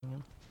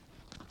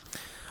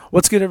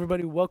What's good,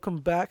 everybody? Welcome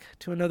back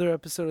to another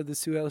episode of the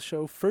Sue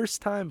Show.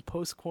 First time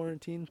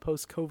post-quarantine,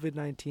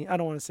 post-COVID-19. I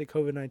don't want to say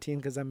COVID-19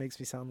 because that makes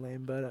me sound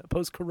lame, but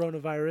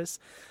post-coronavirus.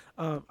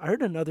 I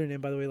heard another name,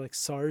 by the way, like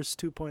SARS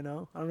 2.0.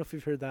 I don't know if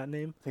you've heard that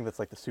name. I think that's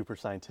like the super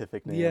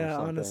scientific name Yeah,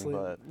 or something.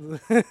 honestly.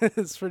 But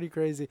it's pretty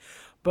crazy.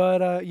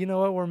 But you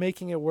know what? We're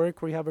making it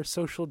work. We have our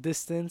social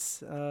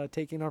distance,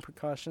 taking our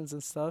precautions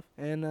and stuff.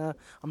 And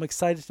I'm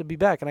excited to be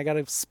back. And I got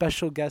a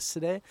special guest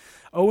today.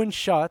 Owen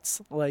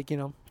Schatz,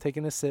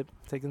 taking a sip,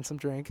 taking some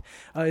drink,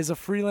 is a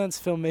freelance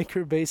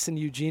filmmaker based in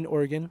Eugene,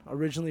 Oregon,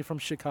 originally from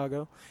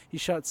Chicago. He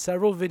shot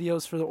several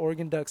videos for the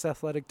Oregon Ducks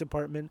athletic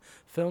department,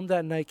 filmed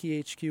at Nike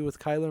HQ with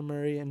Kyler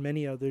Murray and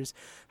many others,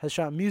 has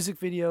shot music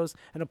videos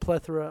and a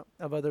plethora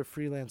of other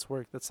freelance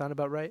work. That sound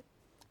about right?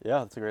 yeah,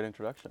 that's a great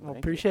introduction. Well,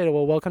 Thank appreciate it.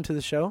 Well, welcome to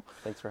the show.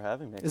 Thanks for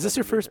having me. Is this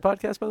your first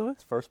podcast, by the way?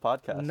 It's first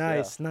podcast.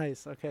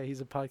 Nice. Okay,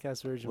 he's a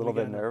podcast virgin. A little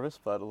bit nervous,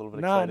 but a little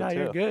bit No,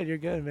 excited too. you're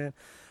good, man.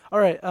 All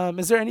right,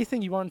 is there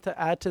anything you wanted to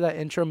add to that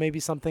intro? Maybe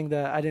something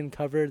that I didn't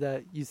cover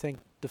that you think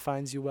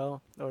defines you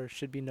well or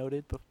should be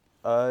noted?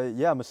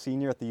 Yeah, I'm a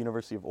senior at the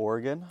University of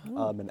Oregon. Ooh.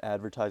 I'm an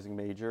advertising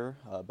major,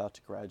 about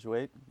to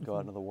graduate, go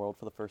out into the world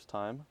for the first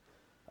time.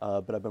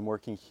 But I've been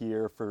working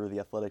here for the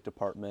athletic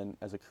department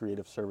as a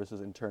creative services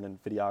intern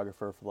and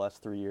videographer for the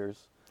last 3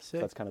 years. Sick.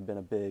 So that's kind of been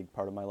a big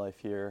part of my life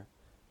here,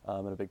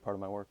 and a big part of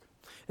my work.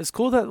 It's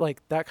cool that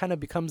that kind of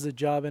becomes a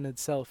job in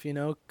itself,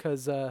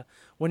 because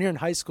when you're in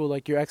high school,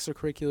 your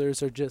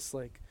extracurriculars are just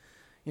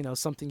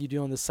something you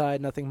do on the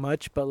side, nothing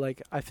much. But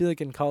I feel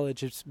like in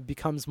college it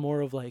becomes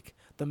more of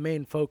the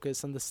main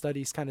focus, and the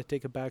studies kind of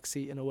take a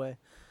backseat in a way.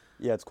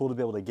 Yeah, it's cool to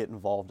be able to get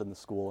involved in the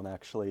school and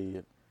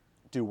actually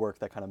do work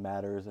that kind of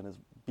matters and is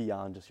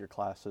beyond just your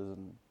classes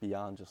and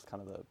beyond just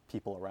kind of the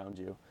people around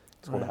you.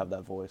 It's cool to have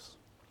that voice.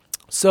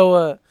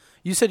 So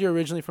you said you're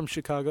originally from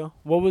Chicago.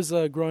 What was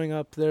growing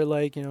up there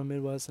like,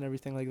 Midwest and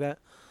everything like that?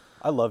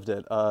 I loved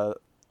it.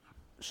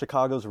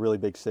 Chicago's a really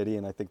big city,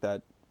 and I think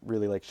that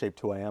really shaped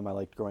who I am. I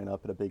liked growing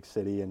up in a big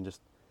city and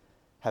just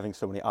having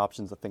so many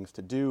options of things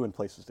to do and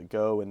places to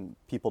go and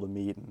people to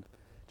meet, and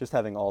just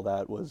having all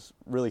that was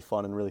really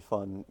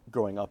fun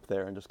growing up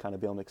there and just kind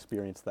of being able to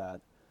experience that.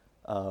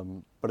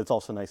 But it's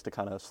also nice to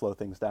kind of slow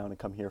things down and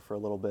come here for a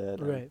little bit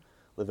and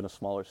live in a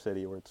smaller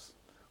city where it's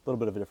a little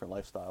bit of a different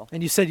lifestyle.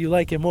 And you said you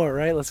like it more,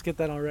 right? Let's get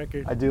that on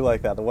record. I do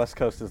like that. The West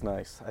Coast is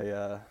nice.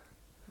 The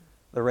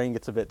rain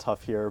gets a bit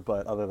tough here,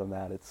 but other than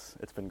that, it's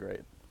been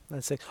great.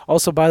 That's sick.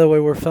 Also, by the way,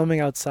 we're filming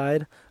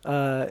outside.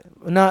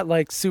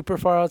 Not super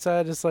far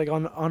outside, just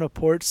on a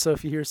porch. So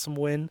if you hear some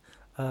wind,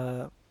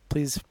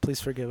 please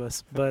forgive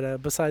us.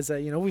 But besides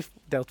that, we've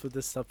dealt with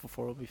this stuff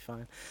before. We'll be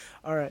fine.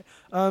 All right.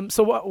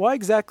 So why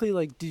exactly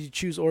did you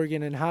choose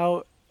Oregon, and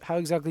how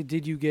exactly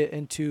did you get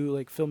into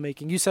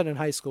filmmaking? You said in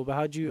high school, but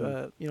how'd you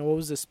what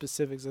was the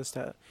specifics as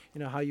to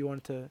how you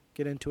wanted to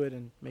get into it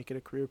and make it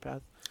a career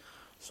path?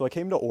 So I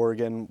came to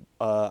Oregon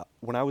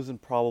when I was in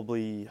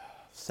probably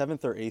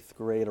 7th or 8th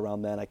grade.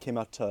 Around then, I came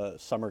out to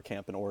summer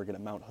camp in Oregon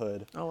at Mount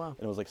Hood. Oh wow!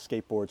 And it was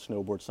skateboard,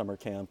 snowboard summer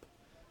camp.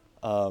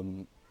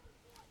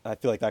 I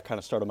feel like that kind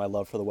of started my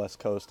love for the West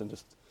Coast and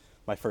just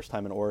my first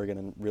time in Oregon,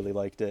 and really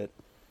liked it.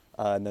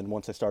 And then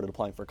once I started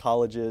applying for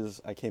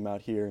colleges, I came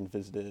out here and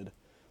visited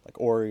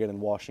Oregon and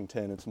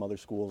Washington and some other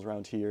schools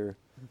around here,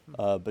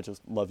 but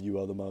just loved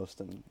UO the most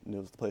and knew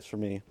it was the place for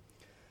me.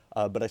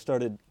 But I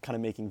started kind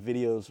of making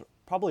videos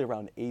probably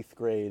around 8th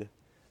grade,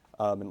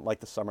 and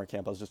the summer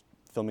camp, I was just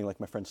filming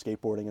my friends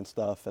skateboarding and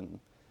stuff, and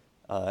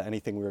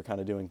anything we were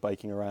kind of doing,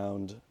 biking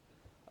around.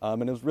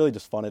 And it was really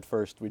just fun at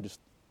first. We just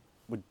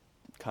would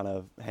kind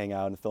of hang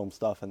out and film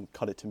stuff and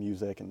cut it to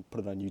music and put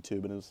it on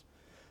YouTube, and it was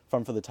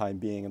fun for the time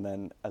being. And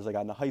then as I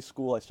got into high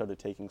school, I started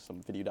taking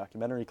some video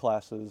documentary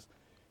classes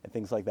and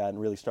things like that, and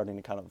really starting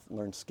to kind of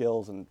learn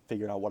skills and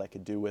figuring out what I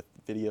could do with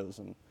videos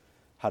and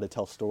how to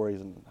tell stories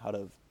and how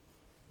to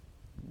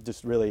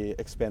just really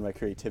expand my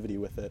creativity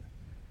with it.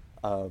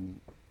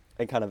 And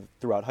kind of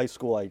throughout high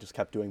school, I just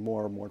kept doing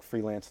more and more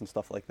freelance and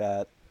stuff like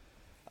that.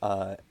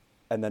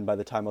 And then by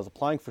the time I was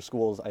applying for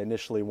schools, I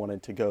initially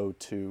wanted to go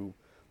to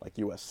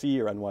USC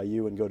or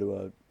NYU and go to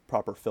a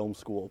proper film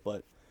school,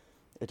 but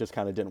it just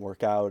kind of didn't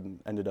work out and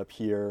ended up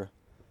here.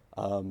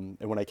 And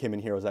when I came in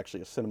here, I was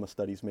actually a cinema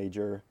studies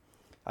major.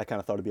 I kind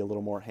of thought it'd be a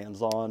little more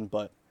hands-on,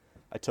 but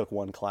I took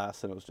one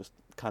class and it was just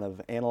kind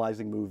of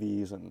analyzing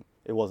movies, and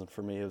it wasn't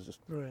for me. It was just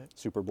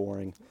super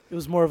boring. It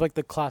was more of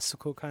the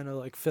classical kind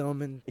of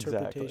film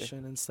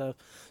interpretation and stuff.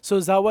 So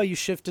is that why you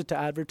shifted to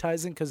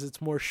advertising? Because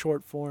it's more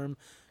short form,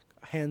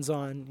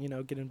 hands-on,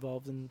 get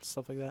involved and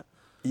stuff like that?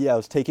 Yeah, I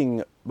was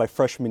taking, my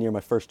freshman year,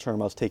 my first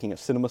term, I was taking a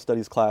cinema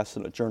studies class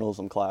and a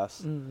journalism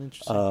class.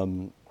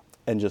 Interesting.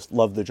 And just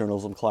loved the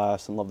journalism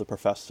class and loved the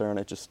professor, and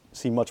it just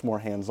seemed much more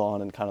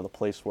hands-on and kind of the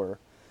place where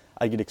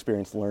I get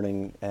experience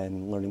learning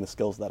the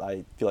skills that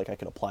I feel like I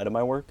could apply to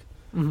my work.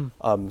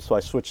 So I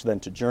switched then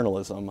to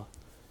journalism,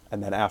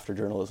 and then after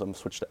journalism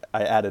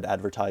I added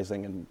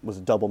advertising and was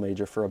a double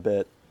major for a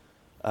bit.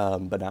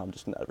 But now I'm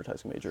just an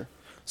advertising major.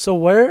 So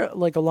where,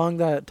 like, along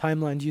that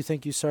timeline do you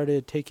think you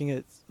started taking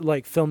it,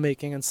 like,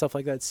 filmmaking and stuff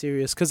like that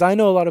serious? Because I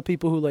know a lot of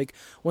people who, like,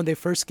 when they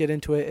first get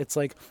into it, it's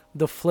like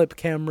the flip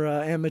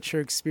camera,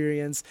 amateur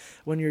experience.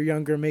 When you're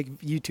younger, make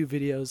YouTube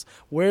videos.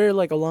 Where,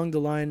 like, along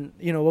the line,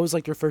 you know, what was,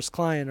 like, your first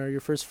client or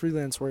your first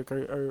freelance work,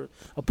 or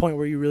a point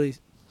where you really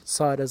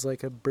saw it as,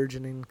 like, a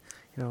burgeoning,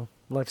 you know,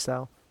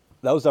 lifestyle?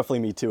 That was definitely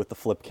me too with the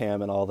flip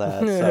cam and all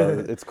that.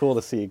 So it's cool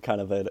to see kind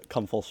of it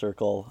come full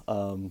circle.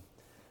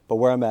 But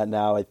where I'm at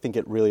now, I think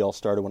it really all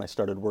started when I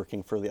started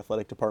working for the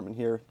athletic department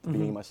here at the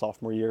beginning of my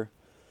sophomore year.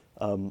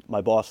 My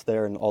boss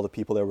there and all the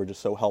people there were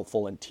just so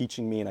helpful in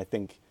teaching me, and I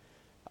think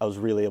I was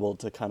really able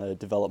to kind of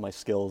develop my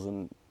skills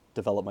and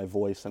develop my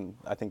voice, and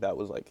I think that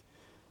was like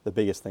the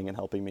biggest thing in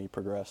helping me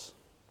progress.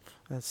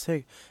 That's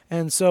sick.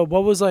 And so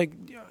what was, like,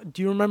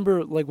 do you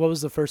remember, like, what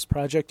was the first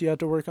project you had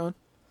to work on?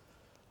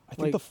 I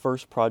think the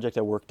first project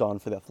I worked on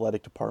for the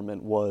athletic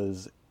department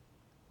was,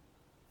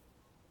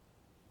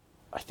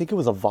 I think it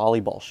was a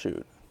volleyball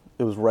shoot.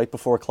 It was right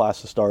before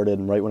classes started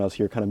and right when I was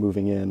here kind of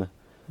moving in.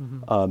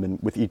 And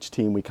with each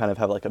team, we kind of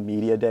have like a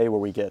media day where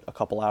we get a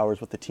couple hours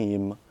with the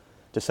team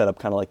to set up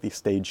kind of like these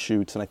stage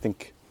shoots. And I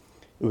think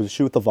it was a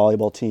shoot with the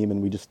volleyball team,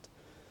 and we just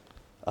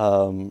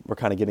were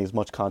kind of getting as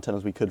much content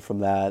as we could from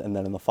that. And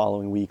then in the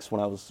following weeks when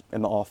I was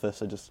in the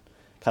office, I just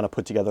kind of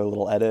put together a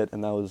little edit,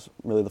 and that was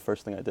really the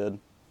first thing I did.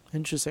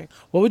 Interesting.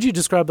 What would you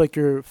describe, like,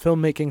 your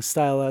filmmaking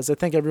style as? I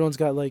think everyone's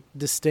got, like,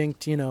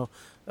 distinct, you know,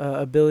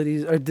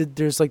 abilities, or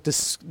there's, like,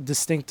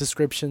 distinct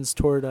descriptions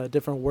toward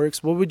different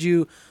works. What would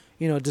you,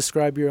 you know,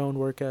 describe your own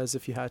work as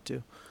if you had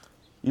to?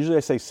 Usually I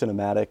say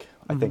cinematic.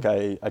 I think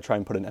I try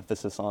and put an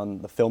emphasis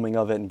on the filming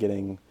of it and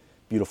getting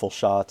beautiful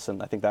shots,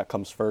 and I think that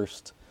comes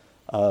first.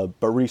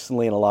 But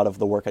recently, in a lot of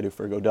the work I do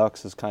for Go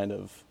Ducks is kind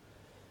of,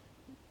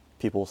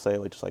 people will say,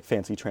 like, just like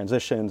fancy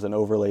transitions and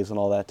overlays and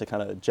all that to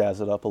kind of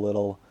jazz it up a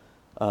little.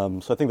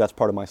 So I think that's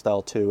part of my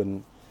style too,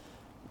 and,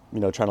 you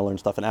know, trying to learn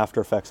stuff in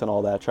After Effects and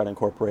all that, try to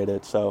incorporate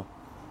it. So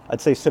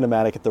I'd say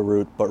cinematic at the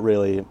root, but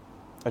really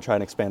I try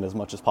and expand as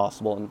much as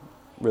possible and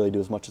really do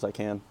as much as I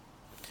can.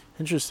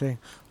 Interesting.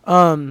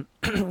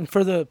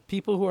 For the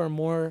people who are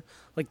more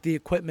like the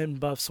equipment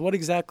buffs, what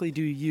exactly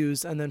do you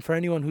use? And then for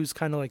anyone who's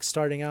kind of like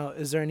starting out,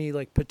 is there any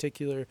like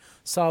particular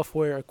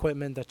software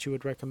equipment that you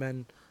would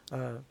recommend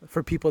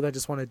for people that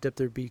just want to dip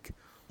their beak?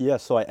 Yeah,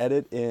 so I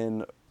edit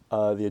in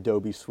the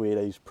Adobe suite.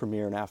 I use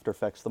Premiere and After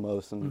Effects the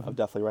most, and I'd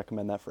definitely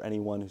recommend that for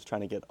anyone who's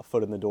trying to get a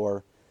foot in the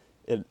door.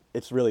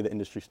 It's really the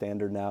industry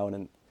standard now,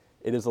 and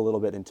it is a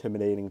little bit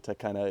intimidating to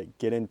kind of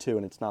get into,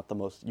 and it's not the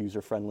most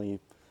user-friendly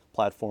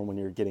platform when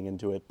you're getting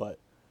into it, but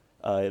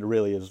it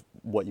really is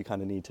what you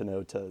kind of need to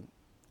know to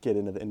get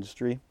into the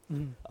industry.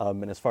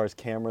 And as far as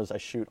cameras, I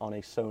shoot on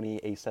a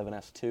Sony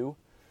A7S II.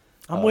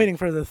 I'm waiting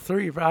for the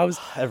 3, bro.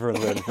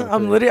 Everyone's waiting for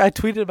the 3. I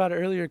tweeted about it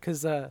earlier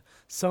because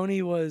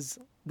Sony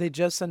they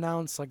just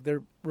announced like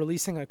they're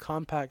releasing a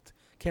compact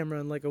camera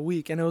in like a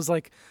week, and it was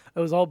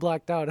all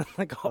blacked out, and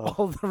like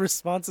all the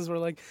responses were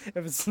like,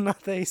 if it's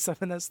not the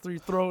A7S III,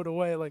 throw it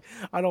away. Like,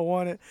 I don't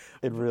want it.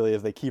 It really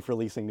is. They keep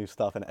releasing new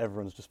stuff, and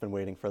everyone's just been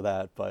waiting for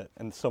that.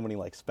 And so many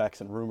like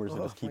specs and rumors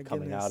that just keep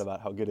coming out about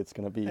how good it's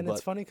going to be. And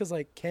it's funny because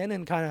like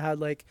Canon kind of had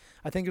like,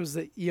 I think it was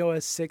the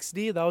EOS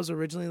 6D that was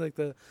originally like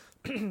the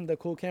the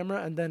cool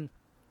camera, and then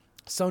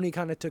Sony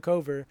kind of took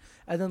over,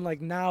 and then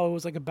like now it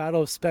was like a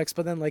battle of specs,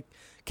 but then like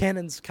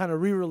Canon's kind of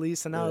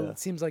re-released, and now it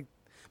seems like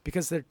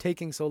because they're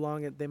taking so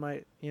long, they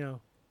might, you know,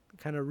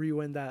 kind of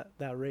re-win that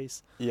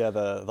race. Yeah,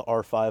 the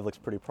R5 looks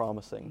pretty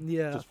promising.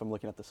 Yeah, just from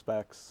looking at the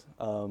specs.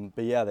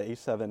 But yeah, the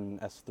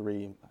A7S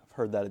III, I've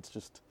heard that it's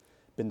just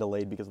been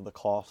delayed because of the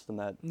cost, and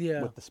that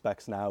with the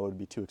specs now it would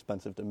be too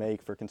expensive to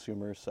make for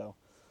consumers. So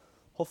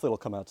hopefully it'll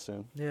come out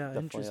soon. Yeah,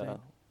 definitely, interesting.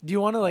 Do you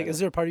want to like? Is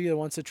there a part of you that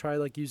wants to try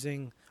like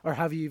using, or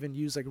have you even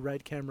used like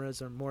RED cameras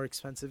or more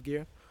expensive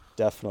gear?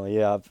 Definitely,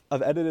 yeah.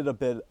 I've edited a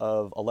bit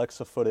of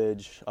Alexa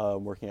footage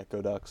working at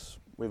Go Ducks.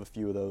 We have a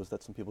few of those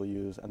that some people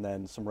use, and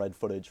then some RED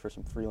footage for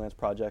some freelance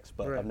projects,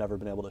 but I've never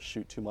been able to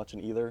shoot too much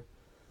in either.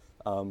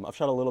 I've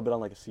shot a little bit on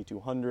like a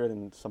C200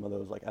 and some of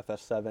those like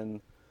FS7,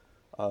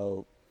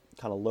 kind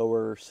of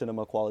lower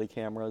cinema quality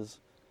cameras.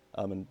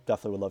 And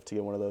definitely would love to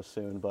get one of those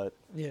soon, but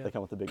they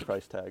come with a big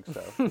price tag.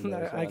 So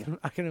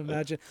I can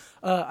imagine.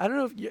 I don't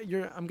know if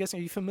you're. I'm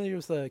guessing. Are you familiar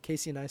with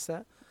Casey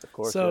Neistat? Of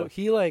course. So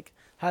he like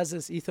has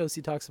this ethos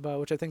he talks about,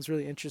 which I think is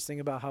really interesting,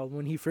 about how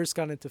when he first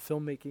got into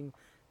filmmaking,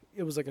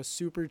 it was like a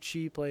super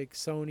cheap like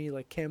Sony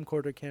like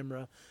camcorder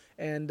camera,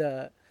 and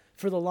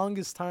for the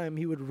longest time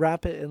he would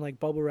wrap it in like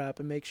bubble wrap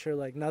and make sure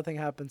like nothing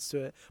happens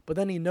to it. But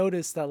then he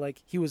noticed that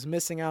like he was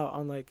missing out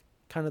on like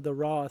kind of the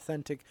raw,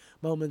 authentic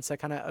moments that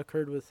kind of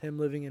occurred with him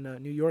living in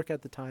New York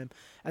at the time,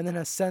 and then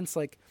has since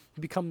like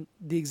become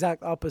the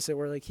exact opposite,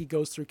 where like he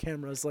goes through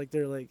cameras like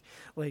they're like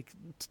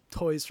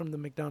toys from the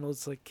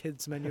McDonald's like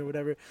kids menu or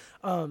whatever.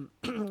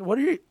 What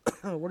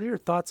are your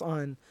thoughts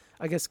on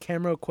I guess,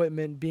 camera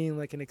equipment being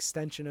like an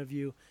extension of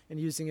you and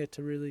using it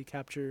to really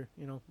capture,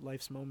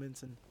 life's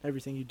moments and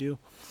everything you do.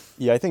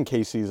 Yeah, I think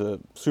Casey's a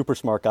super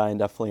smart guy and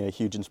definitely a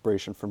huge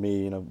inspiration for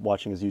me.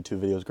 Watching his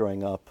YouTube videos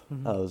growing up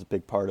was a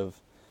big part of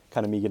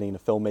kind of me getting into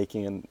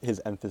filmmaking and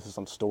his emphasis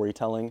on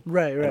storytelling.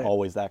 Right. And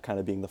always that kind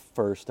of being the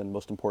first and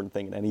most important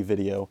thing in any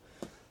video.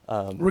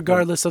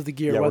 Regardless of the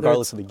gear, whether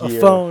regardless it's of the gear,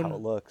 a phone, how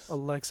it looks,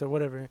 Alexa,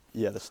 whatever.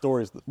 Yeah, the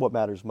story is what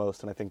matters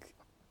most, and I think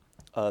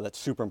that's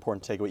super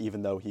important to take away.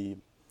 Even though he,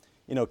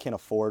 can't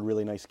afford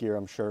really nice gear,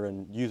 I'm sure,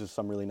 and uses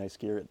some really nice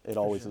gear, it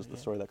always is the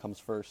story that comes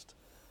first.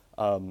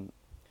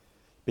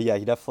 But yeah,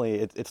 he definitely.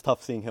 It's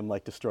tough seeing him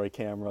like destroy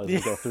cameras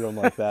and go through them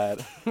like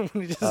that.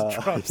 He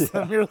just drops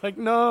them. You're like,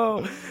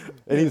 no.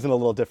 And he's in a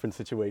little different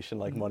situation,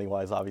 like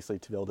money-wise, obviously,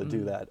 to be able to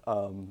do that.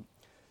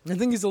 I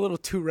think he's a little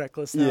too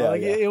reckless now.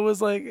 It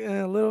was like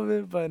a little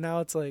bit, but now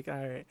it's like, all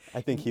right.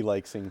 I think he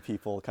likes seeing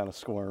people kind of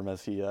squirm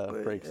as he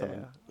breaks them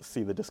and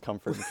see the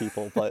discomfort in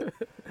people. But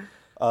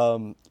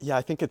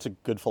I think it's a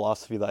good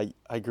philosophy that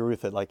I agree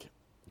with it. Like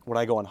when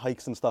I go on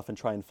hikes and stuff and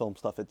try and film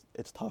stuff,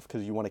 it's tough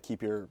because you want to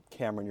keep your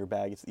camera in your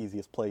bag. It's the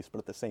easiest place, but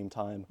at the same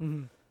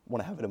time,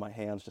 want to have it in my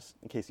hands just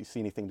in case you see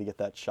anything to get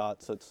that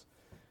shot. So it's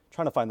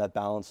trying to find that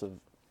balance of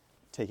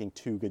taking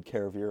too good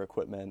care of your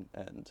equipment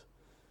and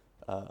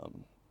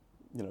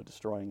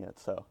destroying it.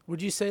 So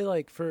would you say,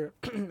 like, for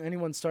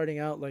anyone starting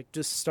out, like,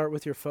 just start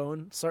with your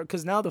phone?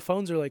 Because now the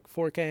phones are like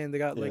 4K and they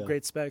got like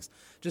great specs.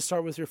 Just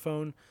start with your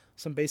phone,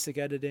 some basic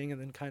editing,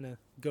 and then kind of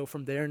go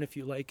from there. And if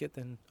you like it,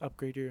 then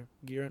upgrade your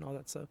gear and all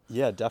that stuff.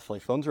 Yeah, definitely.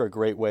 Phones are a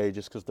great way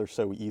just because they're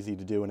so easy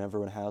to do and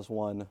everyone has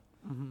one.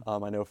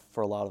 I know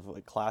for a lot of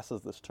like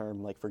classes this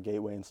term, like for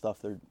Gateway and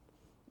stuff, they're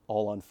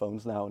all on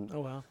phones now. And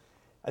oh wow,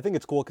 I think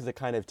it's cool because it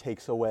kind of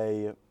takes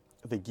away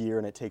the gear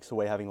and it takes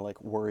away having to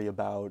like worry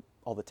about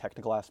all the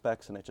technical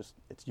aspects, and it's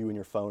you and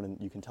your phone, and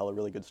you can tell a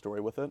really good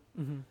story with it.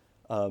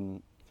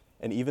 And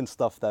even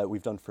stuff that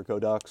we've done for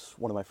GoDucks,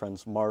 one of my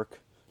friends, Mark,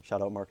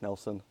 shout out Mark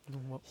Nelson,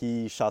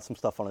 he shot some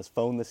stuff on his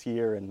phone this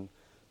year and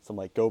some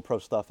like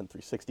GoPro stuff and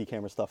 360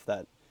 camera stuff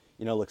that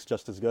looks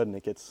just as good and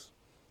it gets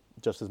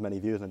just as many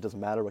views, and it doesn't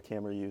matter what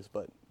camera you use,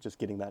 but just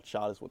getting that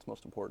shot is what's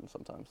most important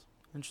sometimes.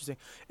 Interesting.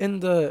 In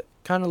the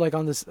kind of like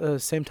on this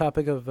same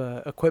topic of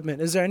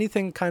equipment, is there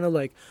anything kind of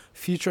like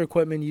future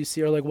equipment you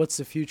see, or like what's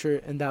the future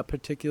in that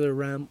particular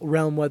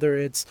realm, whether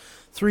it's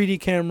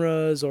 3D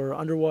cameras or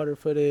underwater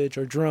footage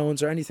or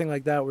drones or anything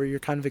like that, where you're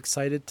kind of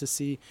excited to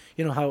see,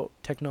 how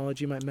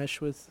technology might mesh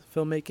with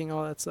filmmaking,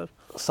 all that stuff?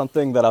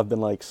 Something that I've been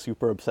like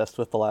super obsessed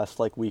with the last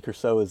like week or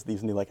so is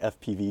these new like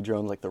FPV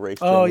drones, like the race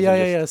drones. Oh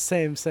yeah,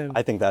 same.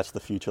 I think that's the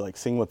future. Like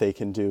seeing what they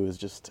can do is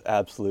just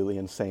absolutely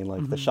insane.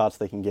 Like the shots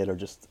they can get are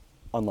just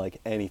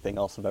unlike anything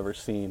else I've ever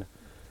seen.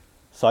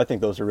 So I think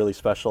those are really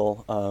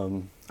special.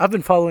 I've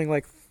been following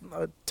like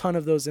a ton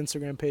of those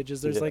Instagram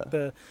pages. There's like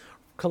the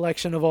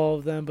collection of all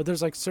of them, but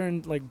there's like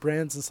certain like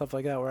brands and stuff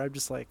like that where I'm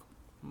just like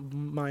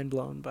mind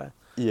blown by.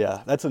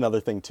 Yeah, that's another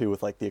thing too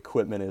with like the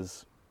equipment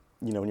is,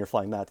 when you're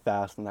flying that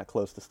fast and that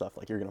close to stuff,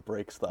 like you're gonna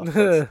break stuff.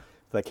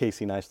 That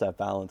Casey Neistat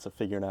balance of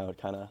figuring out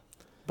kind of.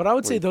 But I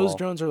would say those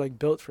drones are like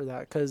built for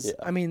that because,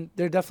 I mean,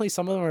 they're definitely,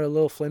 some of them are a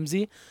little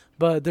flimsy,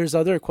 but there's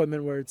other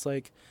equipment where it's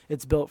like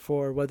it's built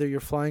for whether you're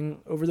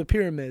flying over the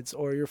pyramids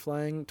or you're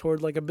flying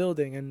toward like a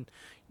building, and,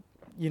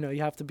 you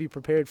have to be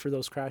prepared for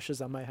those crashes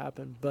that might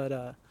happen. But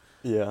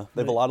they have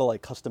a lot of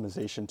like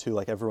customization too.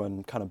 Like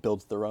everyone kind of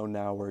builds their own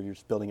now where you're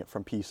just building it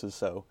from pieces.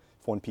 So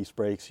if one piece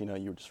breaks,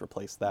 you just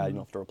replace that. You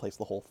don't have to replace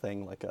the whole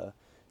thing like a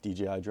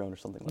DJI drone or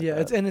something like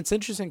that. Yeah, it's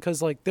interesting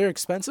because like they're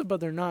expensive, but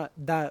they're not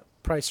that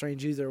price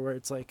range either. Where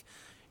it's like,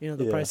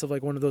 the price of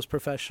like one of those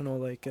professional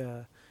like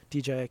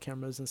DJI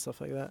cameras and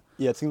stuff like that.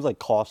 Yeah, it seems like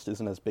cost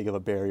isn't as big of a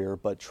barrier,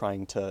 but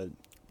trying to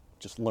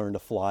just learn to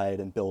fly it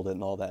and build it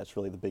and all that is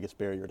really the biggest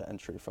barrier to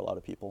entry for a lot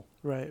of people.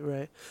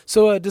 Right.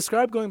 So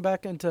describe going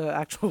back into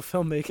actual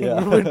filmmaking.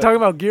 Yeah. We're talking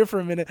about gear for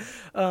a minute.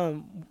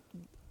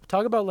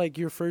 Talk about like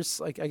your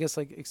first, like, I guess,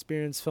 like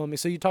experience filming.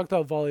 So you talked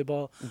about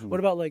volleyball. What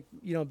about like,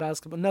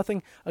 basketball?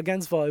 Nothing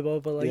against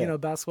volleyball, but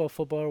like, basketball,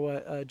 football,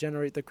 what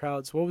generate the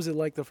crowds. What was it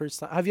like the first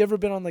time? Have you ever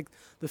been on like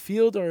the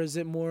field, or is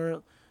it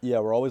more? Yeah,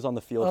 we're always on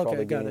the field for all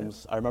the got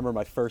games. I remember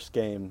my first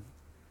game.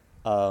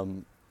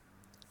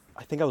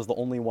 I think I was the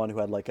only one who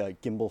had like a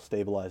gimbal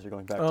stabilizer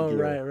going back to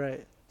gear. Oh,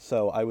 right.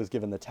 So I was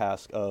given the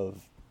task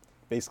of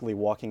basically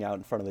walking out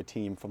in front of the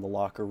team from the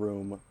locker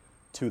room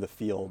to the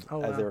field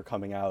as they were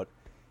coming out.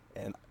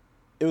 And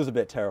it was a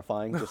bit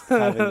terrifying just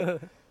having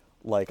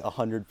like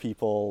 100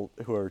 people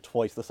who are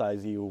twice the size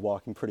of you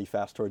walking pretty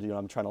fast towards you. And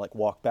I'm trying to like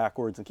walk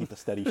backwards and keep a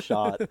steady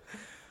shot.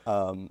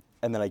 And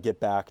then I get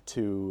back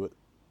to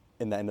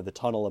in the end of the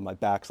tunnel and my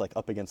back's like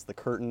up against the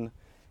curtain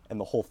and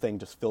the whole thing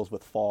just fills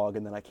with fog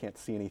and then I can't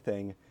see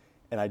anything.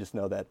 And I just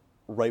know that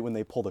right when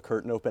they pull the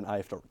curtain open, I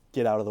have to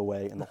get out of the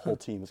way and the whole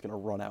team is going to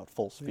run out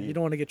full speed. You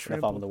don't want to get And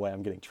trampled. if I'm in the way,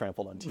 I'm getting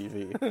trampled on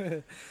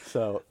TV.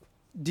 So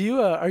Do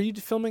you are you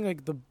filming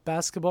like the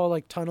basketball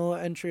like tunnel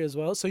entry as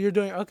well? So you're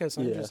doing okay,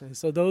 so Yeah. interesting.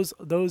 So those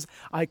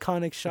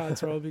iconic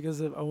shots are all because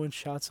of Owen's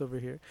shots over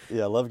here.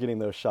 Yeah, I love getting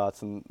those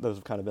shots, and those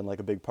have kind of been like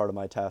a big part of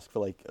my task for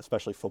like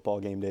especially football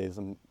game days.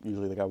 I'm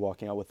usually the guy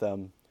walking out with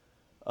them.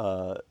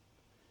 Uh,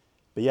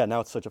 but yeah, now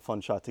it's such a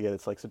fun shot to get.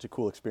 It's like such a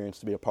cool experience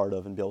to be a part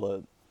of and be able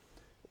to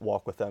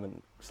walk with them,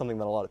 and something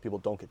that a lot of people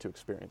don't get to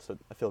experience. So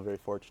I feel very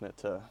fortunate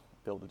to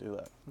be able to do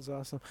that. That's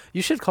awesome.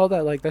 You should call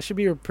that that should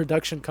be your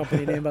production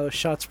company name, by the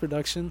Shots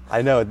Production.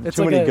 I know, It's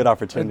too like many a good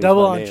opportunities.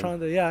 double for my name.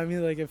 entendre. Yeah, I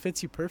mean it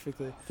fits you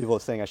perfectly. People are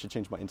saying I should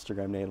change my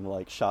Instagram name to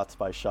like Shots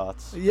by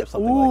Shots. Yeah. Or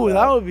something Ooh, like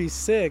that would be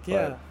sick. But-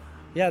 Yeah.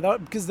 Yeah,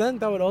 because then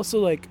that would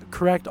also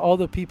correct all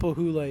the people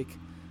who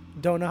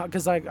don't know,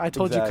 because I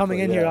told you coming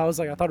Exactly, in here, yeah. I was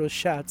I thought it was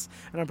Schatz,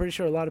 and I'm pretty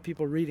sure a lot of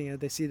people reading it,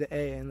 they see the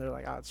A and they're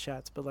like, it's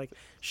Schatz, but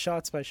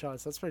Shots by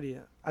Shots, that's pretty.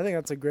 I think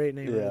that's a great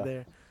name Yeah. right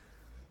there.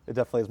 It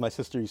definitely is. My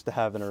sister used to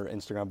have in her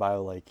Instagram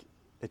bio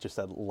it just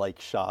said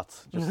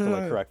Shots, just to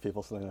correct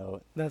people so they know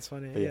it. That's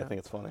funny. But yeah, I think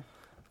it's funny.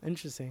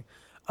 Interesting.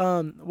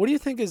 What do you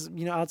think is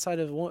outside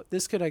of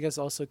this could I guess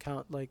also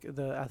count,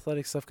 the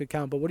athletic stuff could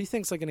count, but what do you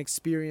think is an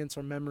experience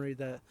or memory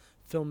that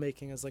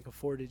filmmaking has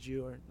afforded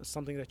you, or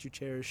something that you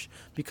cherish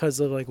because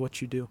of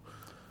what you do?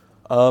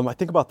 I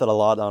think about that a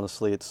lot,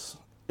 honestly. It's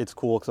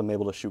cool because I'm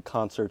able to shoot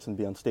concerts and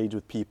be on stage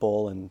with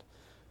people and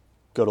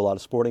go to a lot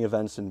of sporting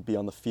events and be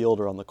on the field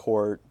or on the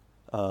court.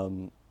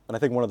 And I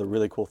think one of the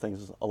really cool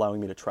things is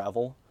allowing me to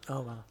travel.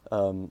 Oh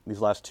wow. These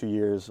last 2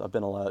 years, I've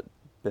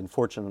been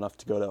fortunate enough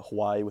to go to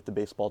Hawaii with the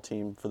baseball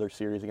team for their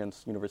series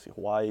against University of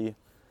Hawaii.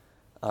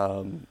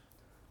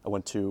 I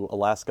went to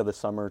Alaska this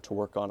summer to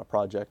work on a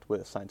project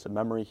with Science and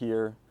Memory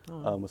here,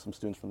 with some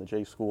students from the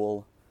J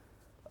School.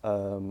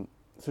 So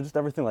just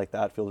everything like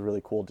that feels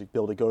really cool to be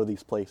able to go to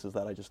these places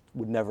that I just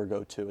would never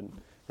go to, and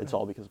it's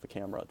all because of a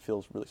camera. It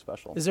feels really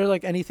special. Is there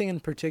anything in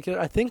particular?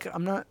 I think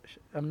I'm not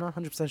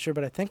 100% sure,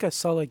 but I think I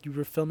saw you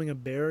were filming a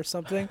bear or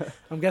something.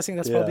 I'm guessing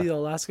that's Yeah. probably the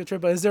Alaska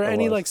trip. But is there It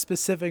any was.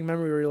 specific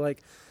memory where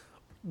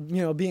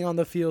you're being on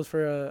the field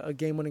for a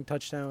game-winning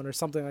touchdown or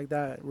something like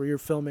that, where you're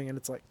filming and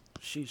it's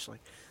sheesh,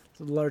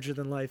 it's larger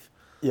than life?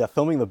 Yeah,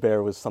 filming the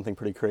bear was something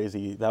pretty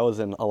crazy. That was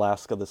in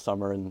Alaska this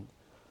summer, and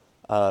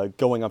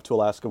going up to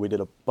Alaska, we did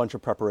a bunch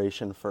of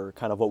preparation for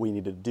kind of what we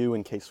needed to do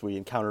in case we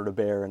encountered a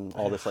bear and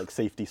all this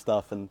safety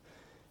stuff. And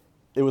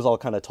it was all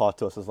kind of taught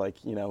to us as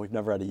we've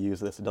never had to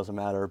use this. It doesn't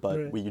matter, but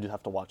Right. you just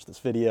have to watch this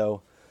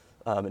video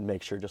and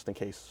make sure just in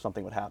case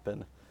something would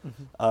happen.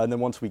 Mm-hmm. And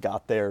then once we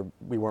got there,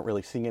 we weren't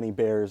really seeing any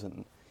bears,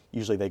 and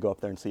usually they go up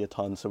there and see a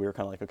ton. So we were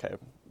kind of okay,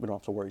 we don't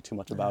have to worry too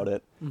much about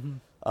it. Mm-hmm.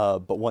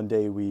 But one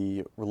day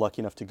we were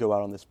lucky enough to go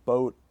out on this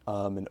boat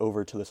and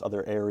over to this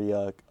other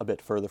area a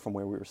bit further from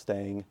where we were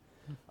staying,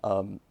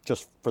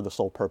 just for the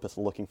sole purpose of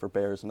looking for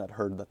bears, and I'd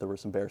heard that there were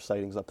some bear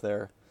sightings up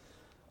there.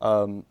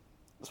 So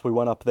we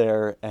went up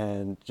there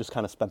and just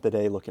kind of spent the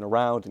day looking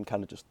around and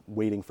kind of just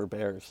waiting for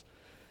bears.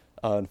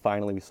 And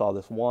finally we saw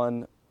this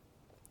one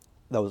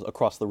that was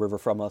across the river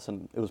from us,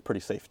 and it was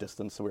pretty safe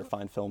distance, so we were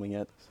fine filming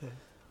it.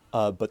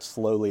 But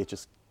slowly it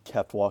just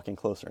kept walking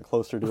closer and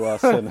closer to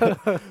us, and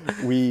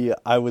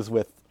I was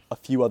with a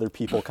few other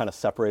people kind of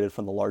separated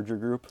from the larger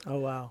group. Oh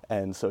wow.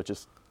 And so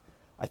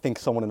I think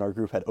someone in our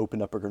group had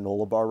opened up a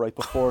granola bar right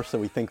before, so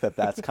we think that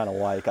that's kind of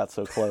why it got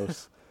so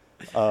close.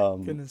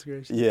 Goodness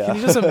gracious. Yeah. Can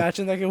you just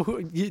imagine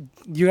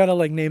you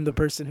gotta name the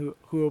person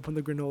who opened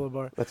the granola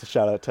bar? That's a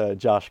shout out to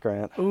Josh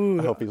Grant.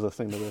 Ooh. I hope he's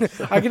listening to this.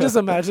 I can just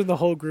imagine the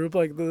whole group,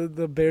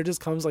 the bear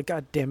just comes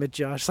God damn it,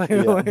 Josh.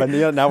 Yeah, but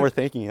now we're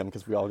thanking him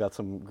because we all got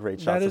some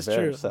great shots that is of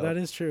bears. true. So That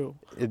is true.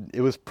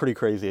 it was pretty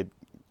crazy. It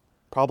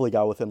probably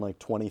got within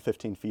 20,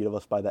 15 feet of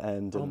us by the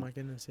end. Oh and my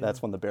goodness. Yeah.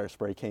 That's when the bear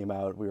spray came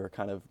out. We were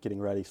kind of getting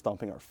ready,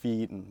 stomping our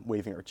feet and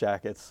waving our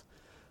jackets.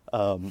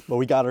 But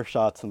we got our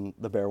shots, and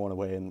the bear went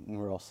away, and we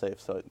were all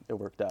safe, so it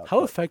worked out.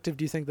 How effective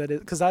do you think that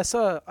is? Because I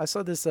saw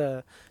this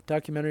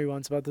documentary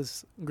once about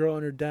this girl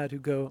and her dad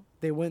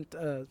they went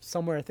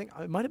somewhere. I think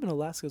it might have been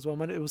Alaska as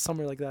well. It was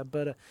somewhere like that,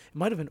 but it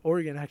might have been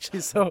Oregon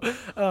actually. So,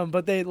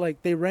 but they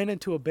ran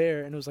into a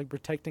bear, and it was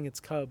protecting its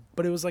cub,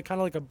 but it was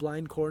kind of a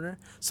blind corner.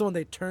 So when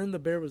they turned, the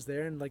bear was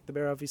there, and the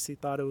bear obviously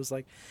thought it was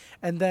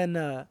and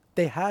then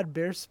they had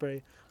bear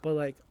spray,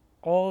 but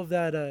all of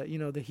that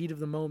the heat of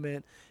the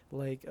moment.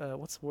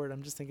 What's the word?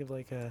 I'm just thinking of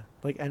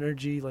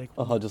energy,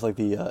 just like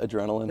the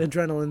adrenaline.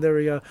 Adrenaline, there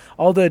we go.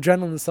 All the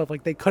adrenaline and stuff,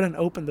 they couldn't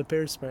open the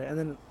bear spray, and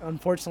then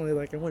unfortunately,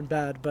 it went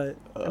bad. But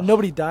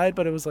nobody died,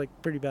 but it was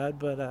pretty bad.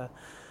 But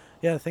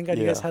yeah, thank God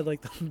you guys had the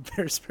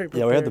bear spray.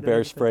 Yeah, we had the prepared bear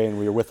and spray, and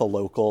we were with a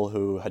local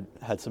who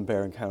had some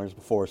bear encounters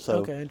before, so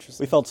okay,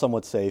 interesting. we felt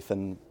somewhat safe,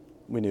 and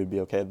we knew it'd be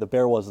okay. The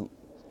bear wasn't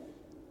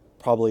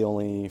probably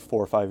only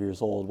 4 or 5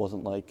 years old,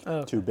 wasn't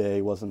too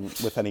big,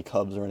 wasn't with any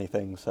cubs or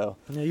anything, so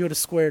Yeah, you would have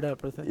squared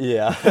up with it.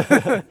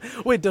 yeah.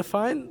 Wait,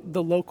 define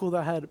the local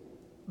that had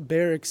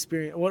bear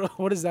experience.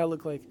 What does that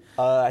look like?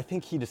 I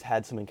think he just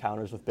had some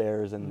encounters with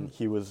bears, and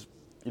he was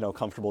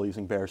comfortable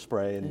using bear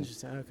spray, and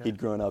Interesting. Okay. he'd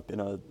grown up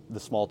in the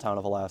small town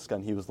of Alaska,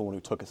 and he was the one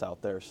who took us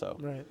out there, so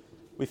Right.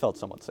 we felt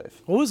somewhat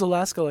safe. What was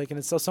Alaska like? And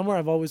it's somewhere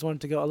I've always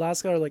wanted to go.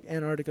 Alaska or like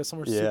Antarctica,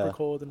 somewhere Yeah. super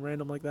cold and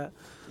random like that.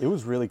 It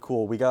was really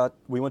cool.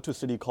 We went to a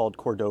city called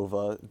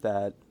Cordova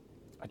that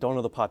I don't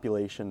know the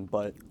population,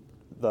 but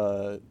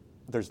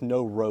there's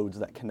no roads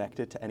that connect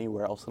it to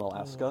anywhere else in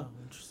Alaska. Oh, wow.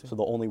 Interesting. So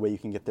the only way you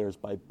can get there is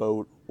by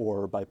boat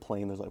or by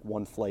plane. There's like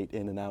one flight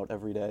in and out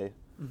every day.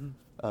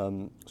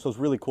 Mm-hmm. So it's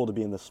really cool to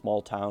be in this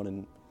small town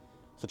in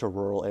such a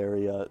rural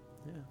area.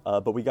 Yeah.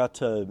 But we got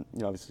to,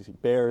 obviously see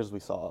bears.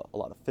 We saw a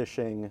lot of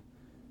fishing.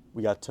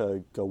 We got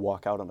to go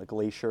walk out on a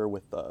glacier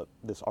with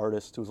this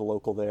artist who was a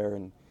local there,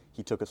 and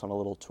he took us on a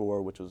little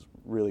tour, which was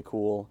really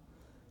cool.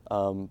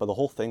 But the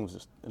whole thing was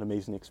just an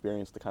amazing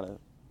experience to kind of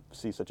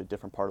see such a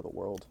different part of the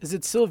world. Is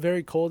it still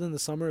very cold in the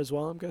summer as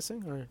well, I'm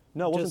guessing? Or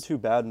No, it wasn't too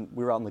bad.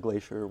 We were out on the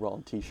glacier. We were all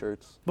in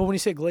T-shirts. But when you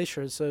say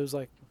glacier, so it was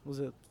like, was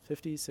it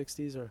 50s,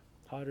 60s, or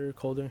hotter,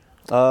 colder?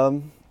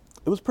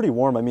 It was pretty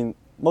warm. I mean,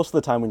 most of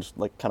the time we just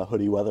like kind of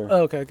hoodie weather.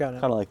 Oh, okay, got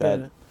it. Kind of like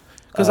that.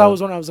 Because I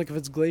was like, if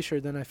it's glacier,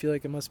 then I feel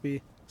like it must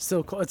be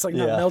still cold. It's like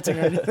not melting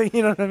or anything,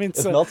 you know what I mean?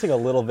 It's melting a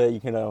little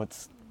bit.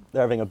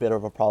 They're having a bit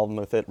of a problem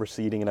with it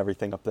receding and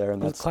everything up there.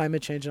 And with that's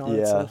climate change and all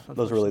that stuff. Yeah,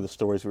 those are really the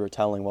stories we were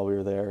telling while we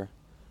were there.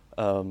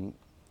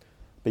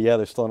 But yeah,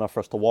 there's still enough for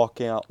us to walk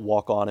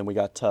on, and we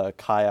got to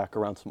kayak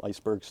around some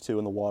icebergs too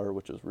in the water,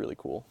 which was really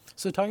cool.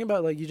 So talking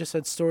about, like, you just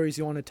said stories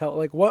you want to tell,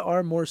 like, what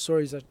are more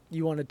stories that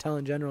you want to tell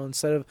in general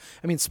instead of,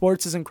 I mean,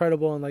 sports is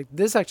incredible, and like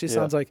this actually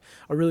sounds like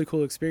a really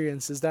cool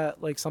experience. Is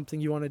that like something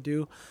you want to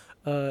do?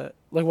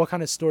 Like, what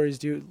kind of stories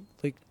do you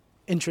like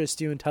interest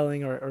you in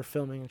telling or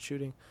filming and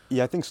shooting?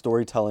 Yeah, I think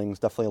storytelling is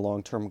definitely a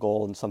long-term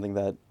goal and something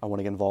that I want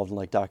to get involved in,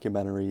 like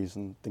documentaries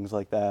and things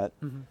like that.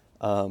 Mm-hmm.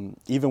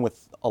 Even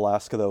with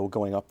Alaska, though,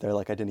 going up there,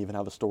 like I didn't even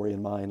have a story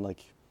in mind. Like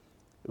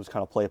it was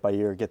kind of play it by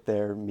ear, get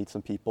there, meet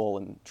some people,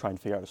 and try and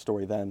figure out a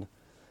story then.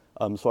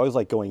 So I was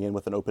like going in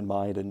with an open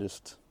mind and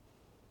just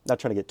not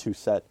trying to get too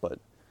set, but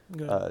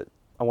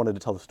I wanted to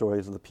tell the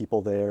stories of the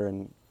people there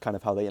and kind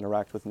of how they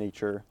interact with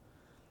nature.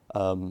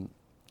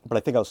 But I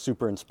think I was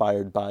super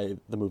inspired by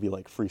the movie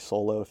like Free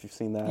Solo, if you've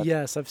seen that.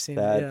 Yes, I've seen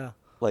it, yeah.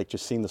 Like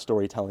just seeing the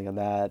storytelling in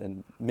that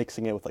and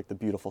mixing it with like the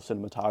beautiful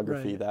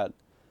cinematography that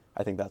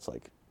I think that's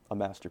like a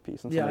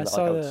masterpiece and something that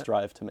I would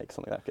strive to make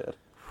something that good.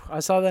 I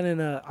saw that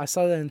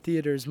in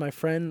theaters. My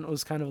friend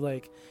was kind of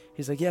like,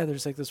 he's like, yeah,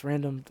 there's like this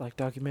random like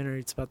documentary.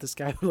 It's about this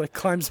guy who like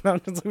climbs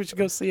mountains. Like, we should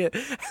go see it.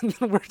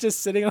 And we're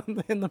just sitting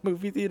in the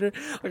movie theater,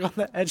 like on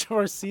the edge of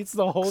our seats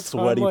the whole time.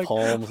 Sweaty like,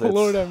 palms.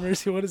 Lord have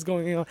mercy, what is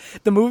going on?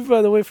 The movie,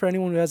 by the way, for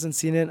anyone who hasn't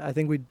seen it, I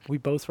think we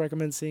both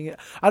recommend seeing it.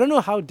 I don't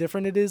know how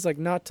different it is, like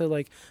not to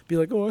like be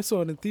like, oh, I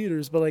saw it in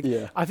theaters, but like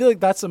I feel like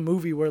that's a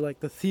movie where like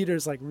the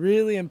theaters like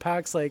really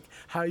impacts like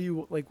how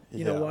you like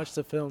you know watch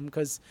the film,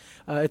 because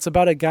it's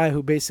about a guy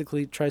who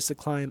basically tries to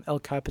climb El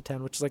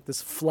Capitan, which is like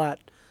this flat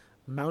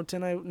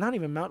mountain. Not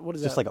even mountain. What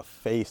is just that? Just like a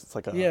face. It's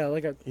like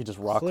a he just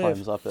rock cliff.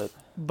 Climbs up it.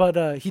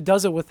 But he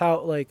does it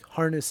without like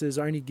harnesses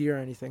or any gear or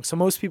anything. So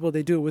most people,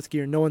 they do it with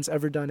gear. No one's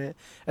ever done it.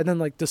 And then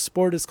like the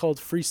sport is called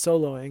free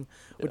soloing,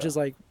 which is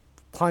like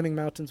climbing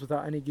mountains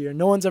without any gear.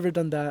 No one's ever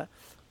done that.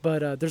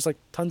 But there's like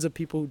tons of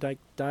people who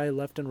die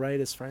left and right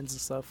as friends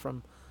and stuff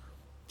from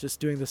just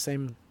doing the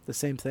same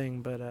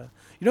thing. But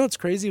you know what's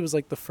crazy? It was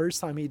like the first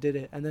time he did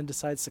it and then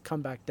decides to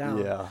come back down.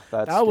 Yeah,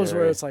 that was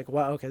where it's like,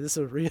 wow, okay, this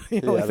is real.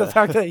 You know, like the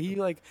fact that he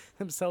like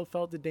himself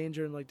felt the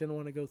danger and like didn't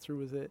want to go through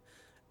with it.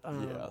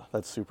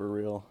 That's super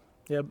real.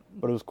 Yeah,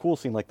 but it was cool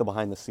seeing like the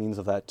behind the scenes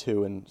of that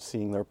too, and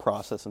seeing their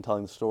process and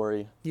telling the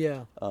story.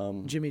 Yeah,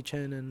 Jimmy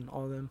Chen and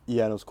all of them.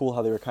 Yeah, and it was cool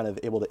how they were kind of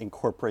able to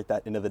incorporate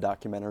that into the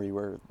documentary,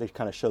 where they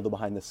kind of show the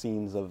behind the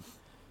scenes of,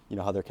 you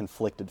know, how they're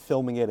conflicted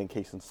filming it in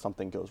case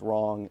something goes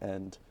wrong,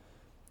 and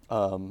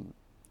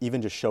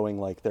even just showing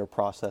like their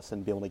process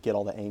and being able to get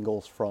all the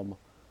angles from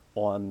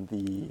on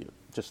the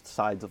just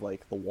sides of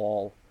like the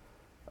wall,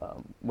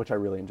 which I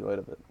really enjoyed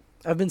of it.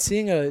 I've been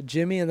seeing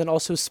Jimmy and then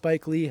also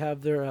Spike Lee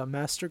have their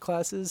master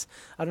classes.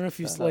 I don't know if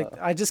you like.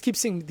 I just keep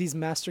seeing these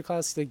master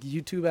classes, like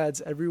YouTube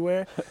ads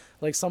everywhere.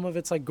 Like some of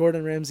it's like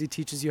Gordon Ramsay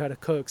teaches you how to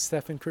cook,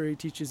 Stephen Curry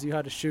teaches you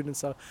how to shoot and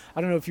stuff.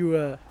 I don't know if you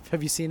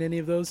have you seen any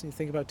of those and you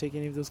think about taking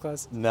any of those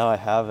classes? No, I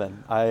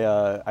haven't.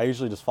 I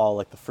usually just follow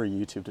like the free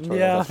YouTube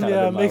tutorials.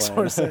 Yeah, it makes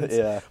more sense.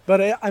 Yeah,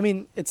 but I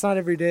mean, it's not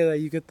every day that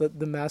you get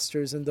the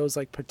masters in those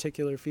like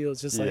particular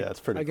fields. Just like it's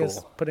pretty I guess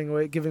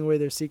giving away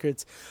their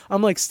secrets.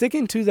 I'm like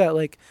sticking to that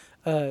like.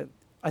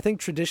 I think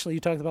traditionally,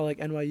 you talked about like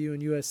NYU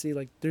and USC,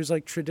 like there's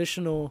like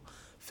traditional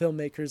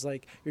filmmakers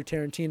like your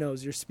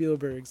Tarantinos, your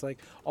Spielbergs, like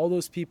all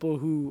those people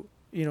who,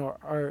 you know,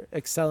 are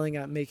excelling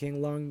at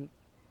making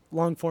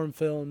long form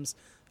films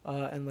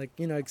and like,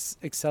 you know,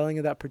 excelling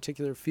in that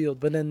particular field.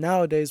 But then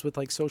nowadays with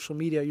like social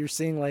media, you're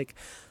seeing like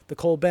the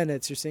Cole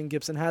Bennett's, you're seeing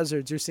Gibson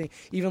Hazards, you're seeing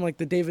even like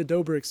the David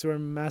Dobrik's who are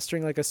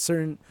mastering like a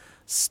certain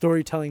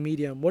storytelling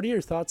medium. What are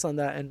your thoughts on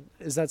that? And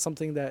is that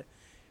something that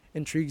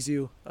intrigues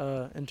you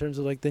in terms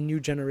of like the new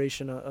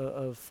generation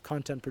of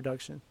content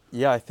production?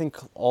 Yeah, I think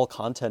all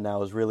content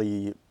now is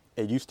really,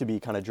 it used to be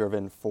kind of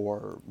driven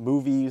for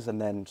movies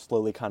and then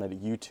slowly kind of to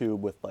YouTube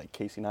with like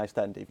Casey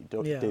Neistat and David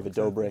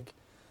Dobrik.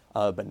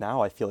 But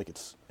now I feel like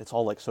it's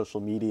all like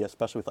social media,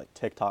 especially with like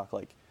TikTok.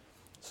 Like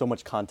so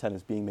much content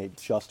is being made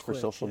just for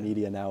Quick, social yeah.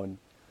 media now. And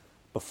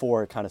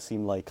before it kind of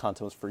seemed like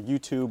content was for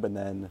YouTube, and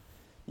then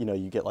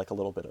you get like a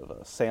little bit of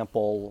a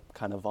sample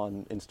kind of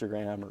on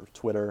Instagram or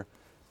Twitter.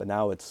 But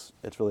now it's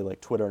really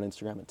like Twitter and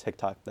Instagram and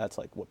TikTok. That's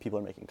like what people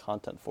are making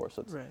content for.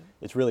 So Right.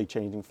 it's really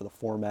changing for the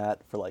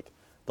format, for like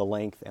the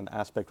length and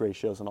aspect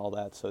ratios and all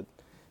that. So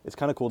it's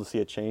kind of cool to see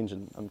it change,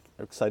 and I'm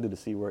excited to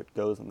see where it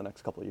goes in the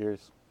next couple of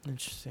years.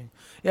 Interesting.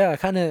 Yeah, it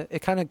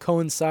kind of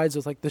coincides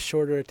with like the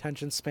shorter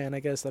attention span, I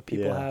guess, that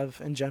people Yeah.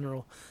 have in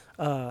general.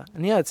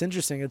 And yeah, it's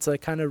interesting. It's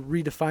like kind of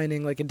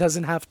redefining, like it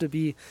doesn't have to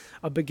be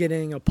a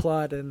beginning, a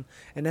plot, and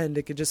an end.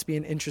 It could just be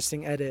an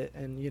interesting edit,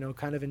 and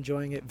kind of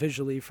enjoying it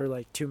visually for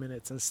like 2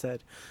 minutes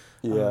instead.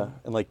 Yeah,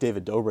 and like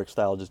David Dobrik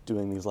style, just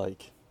doing these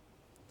like,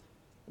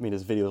 I mean,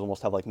 his videos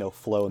almost have like no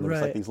flow, and there's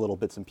Right. like these little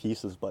bits and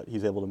pieces, but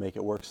he's able to make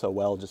it work so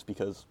well just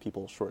because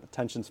people's short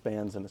attention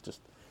spans, and it's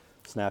just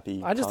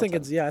snappy. I just think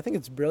content. I think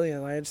it's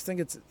brilliant. I just think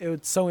it's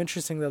so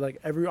interesting that like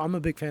I'm a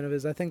big fan of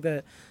his. I think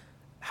that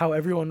how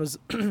everyone was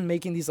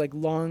making these like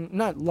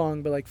not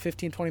long, but like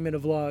 15-20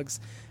 minute vlogs,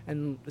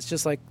 and it's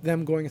just like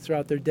them going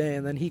throughout their day,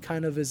 and then he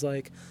kind of is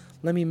like,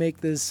 let me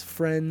make this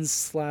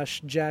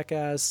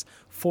Friends/Jackass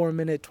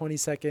 4-minute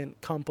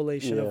 20-second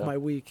compilation of Yeah. my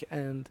week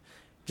and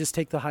just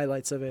take the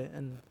highlights of it.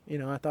 And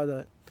I thought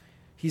that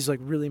he's like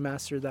really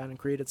mastered that and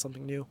created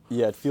something new.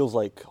 Yeah, it feels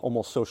like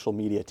almost social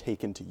media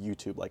taken to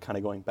YouTube, like kind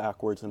of going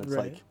backwards, and it's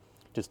Right. like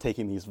just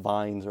taking these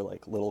Vines or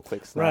like little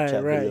quick Right,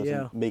 Snapchat right, videos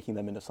yeah. and making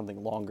them into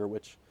something longer,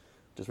 which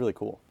is really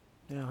cool.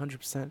 Yeah,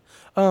 100%.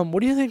 What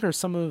do you think are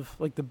some of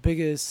like the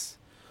biggest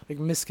like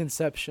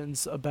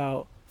misconceptions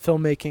about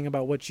filmmaking,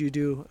 about what you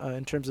do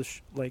in terms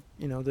of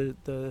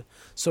the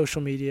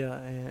social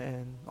media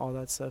and all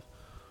that stuff?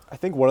 I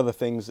think one of the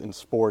things in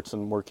sports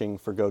and working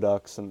for Go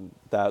Ducks, and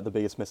that the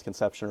biggest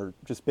misconception or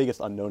just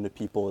biggest unknown to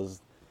people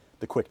is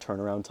the quick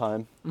turnaround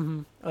time.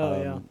 Mm-hmm.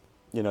 Oh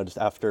yeah. Just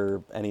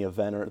after any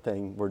event or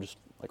thing, we're just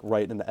like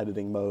right in the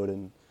editing mode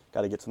and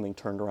got to get something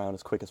turned around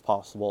as quick as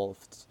possible.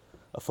 If it's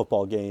a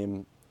football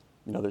game,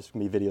 there's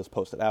going to be videos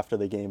posted after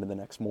the game and the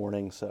next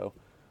morning. So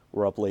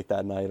we're up late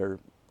that night or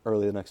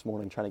early the next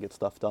morning trying to get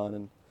stuff done.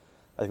 And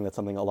I think that's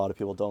something a lot of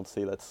people don't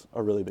see. That's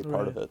a really big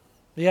part of Right. it.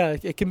 Yeah,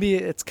 it can be.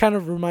 It's kind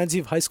of reminds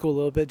you of high school a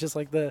little bit. Just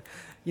like you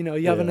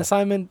have an Yeah.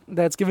 assignment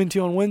that's given to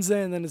you on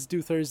Wednesday, and then it's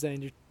due Thursday,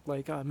 and you're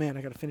like, oh man,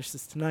 I got to finish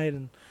this tonight,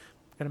 and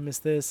I got to miss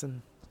this,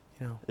 and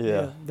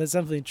Yeah. that's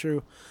definitely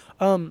true.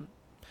 And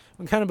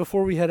kind of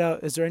before we head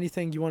out, is there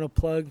anything you want to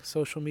plug?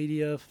 Social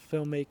media,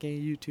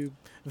 filmmaking, YouTube,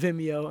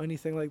 Vimeo,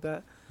 anything like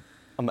that?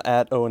 I'm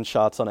at Owen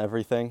Schatz on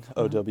everything.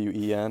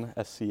 Mhm.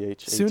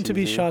 OWENSCHATZ. Soon to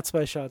be Shots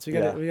by Shots. We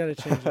got to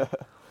change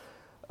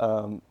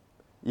it.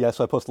 Yeah,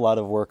 so I post a lot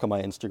of work on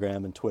my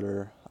Instagram and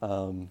Twitter.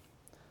 A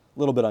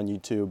little bit on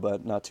YouTube,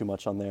 but not too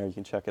much on there. You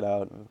can check it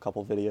out. A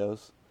couple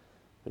videos.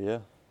 But yeah.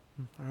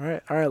 All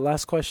right.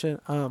 Last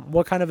question.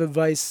 What kind of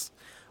advice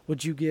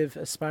would you give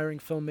aspiring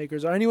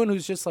filmmakers or anyone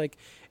who's just like,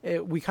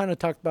 we kind of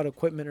talked about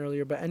equipment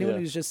earlier, but anyone Yeah.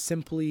 who's just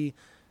simply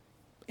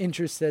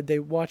interested, they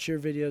watch your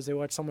videos, they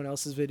watch someone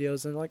else's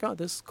videos, and like, oh,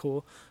 this is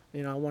cool.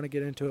 I want to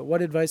get into it.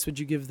 What advice would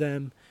you give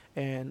them?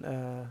 And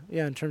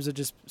in terms of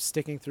just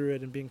sticking through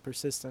it and being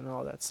persistent and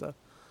all that stuff.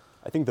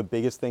 I think the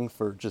biggest thing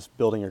for just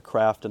building your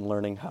craft and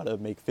learning how to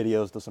make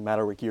videos, doesn't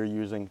matter what gear you're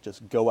using,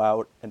 just go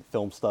out and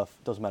film stuff.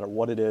 Doesn't matter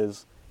what it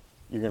is.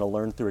 You're going to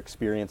learn through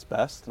experience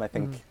best. And I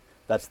think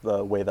that's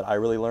the way that I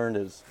really learned,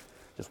 is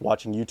just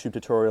watching YouTube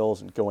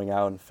tutorials and going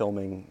out and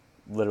filming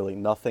literally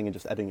nothing and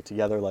just editing it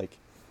together, like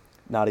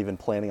not even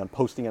planning on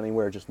posting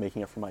anywhere, just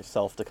making it for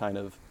myself to kind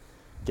of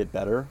get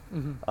better.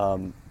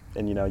 Mm-hmm.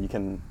 And you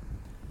can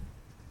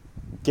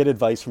get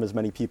advice from as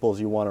many people as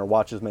you want or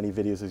watch as many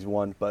videos as you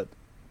want, but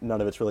none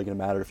of it's really going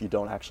to matter if you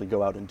don't actually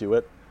go out and do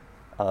it.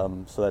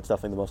 So that's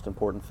definitely the most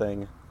important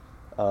thing.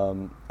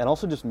 And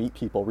also just meet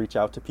people, reach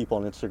out to people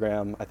on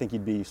Instagram. I think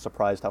you'd be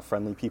surprised how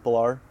friendly people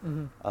are.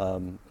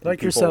 Mm-hmm.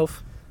 Like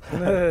yourself.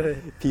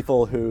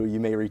 People who you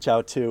may reach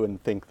out to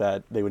and think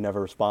that they would never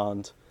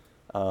respond.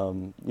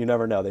 You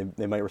never know.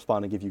 They might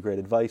respond and give you great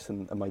advice,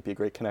 and it might be a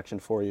great connection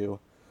for you.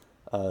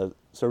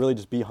 So really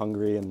just be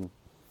hungry and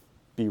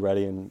be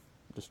ready, and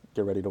just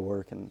get ready to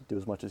work and do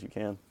as much as you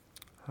can.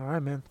 All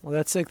right, man. Well,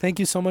 that's it. Thank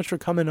you so much for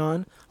coming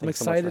on. I'm Thanks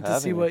so much excited for to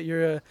see having what me.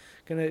 you're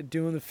going to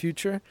do in the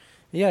future.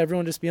 Yeah,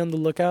 everyone just be on the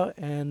lookout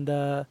and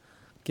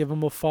give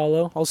them a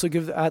follow. Also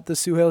give at the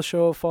Suhail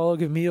Show a follow.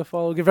 Give me a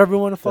follow. Give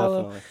everyone a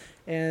follow.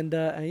 Definitely.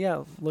 And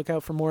yeah, look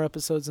out for more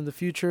episodes in the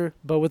future.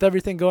 But with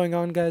everything going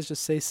on, guys,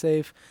 just stay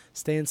safe.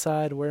 Stay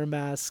inside. Wear a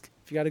mask.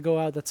 If you got to go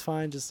out, that's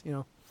fine. Just,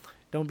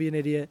 don't be an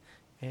idiot.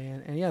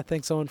 And yeah,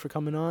 thanks, Owen, for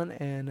coming on.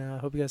 And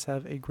hope you guys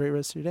have a great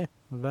rest of your day.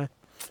 Bye-bye.